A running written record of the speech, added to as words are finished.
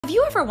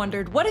you ever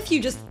wondered, what if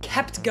you just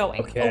kept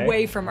going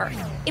away from Earth?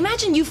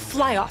 Imagine you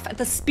fly off at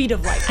the speed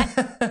of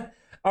light.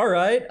 All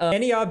right,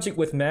 any object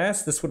with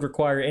mass, this would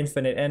require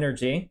infinite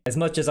energy. As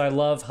much as I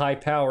love high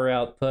power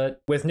output,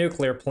 with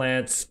nuclear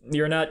plants,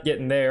 you're not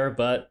getting there,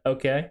 but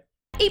okay.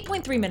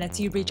 8.3 minutes,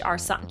 you'd reach our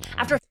sun.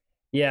 After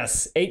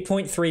Yes,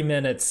 8.3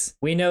 minutes.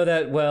 We know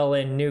that well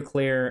in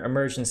nuclear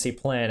emergency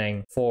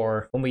planning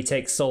for when we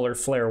take solar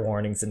flare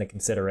warnings into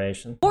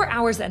consideration. 4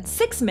 hours and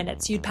 6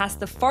 minutes, you'd pass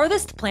the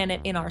farthest planet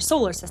in our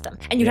solar system,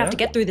 and you'd have to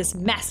get through this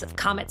mess of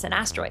comets and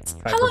asteroids.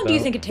 How long do you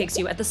think it takes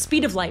you at the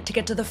speed of light to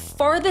get to the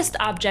farthest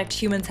object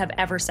humans have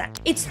ever sent?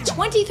 It's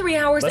 23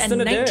 hours and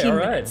 19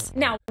 minutes.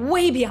 Now,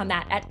 way beyond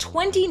that, at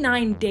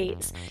 29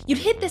 days, you'd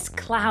hit this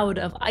cloud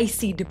of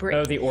icy debris.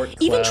 Oh, the Oort cloud.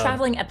 Even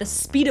traveling at the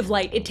speed of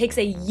light, it takes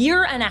a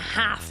year and a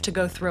half to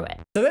go through it.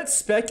 So that's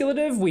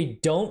speculative. We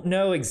don't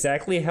know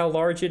exactly how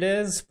large it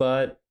is,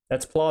 but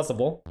that's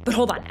plausible. But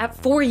hold on, at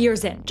 4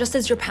 years in, just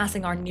as you're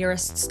passing our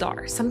nearest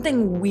star,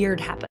 something weird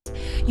happens.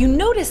 You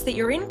notice that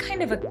you're in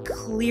kind of a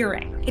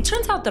clearing. It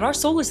turns out that our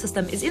solar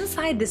system is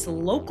inside this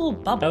local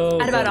bubble.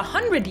 At about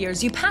 100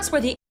 years, you pass where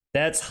the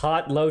That's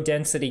hot,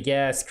 low-density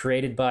gas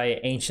created by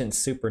ancient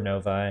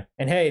supernovae.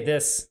 And hey,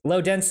 this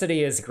low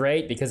density is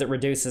great because it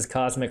reduces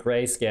cosmic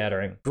ray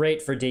scattering.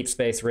 Great for deep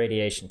space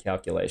radiation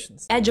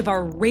calculations. edge of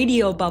our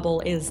radio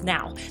bubble is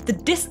now. The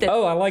distance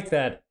Oh, I like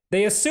that.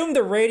 They assumed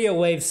the radio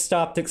waves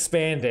stopped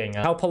expanding.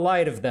 How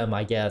polite of them,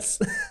 I guess.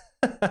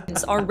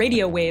 our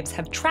radio waves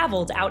have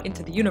traveled out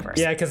into the universe.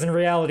 Yeah, because in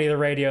reality, the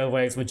radio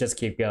waves would just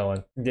keep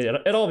going.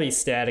 It'll be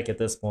static at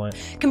this point.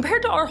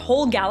 Compared to our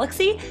whole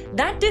galaxy,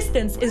 that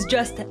distance is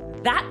just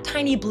that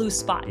tiny blue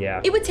spot.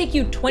 Yeah. It would take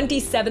you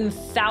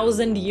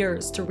 27,000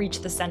 years to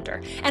reach the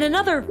center, and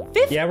another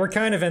Yeah, we're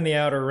kind of in the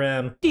outer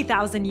rim.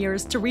 50,000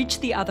 years to reach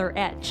the other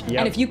edge. Yep.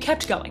 And if you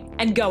kept going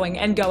and going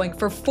and going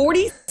for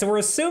 40... So we're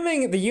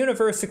assuming the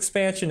universe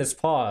expansion is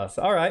paused.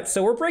 All right,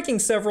 so we're breaking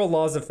several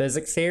laws of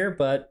physics here,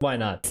 but why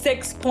not?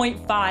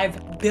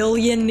 6.5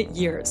 billion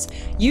years,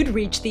 you'd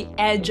reach the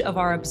edge of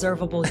our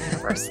observable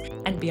universe.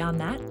 And beyond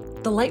that,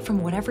 the light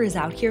from whatever is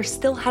out here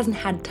still hasn't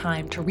had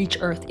time to reach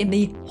Earth in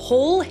the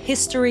whole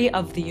history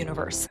of the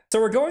universe.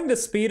 So we're going the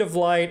speed of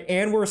light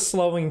and we're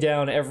slowing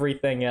down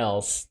everything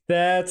else.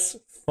 That's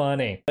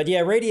funny. But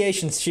yeah,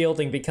 radiation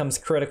shielding becomes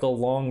critical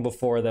long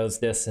before those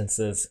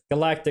distances.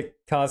 Galactic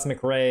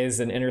cosmic rays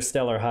and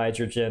interstellar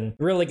hydrogen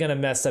really gonna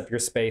mess up your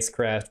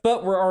spacecraft.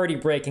 But we're already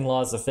breaking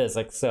laws of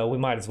physics, so we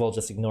might as well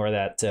just ignore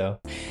that too.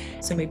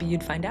 So maybe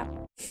you'd find out.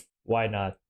 Why not?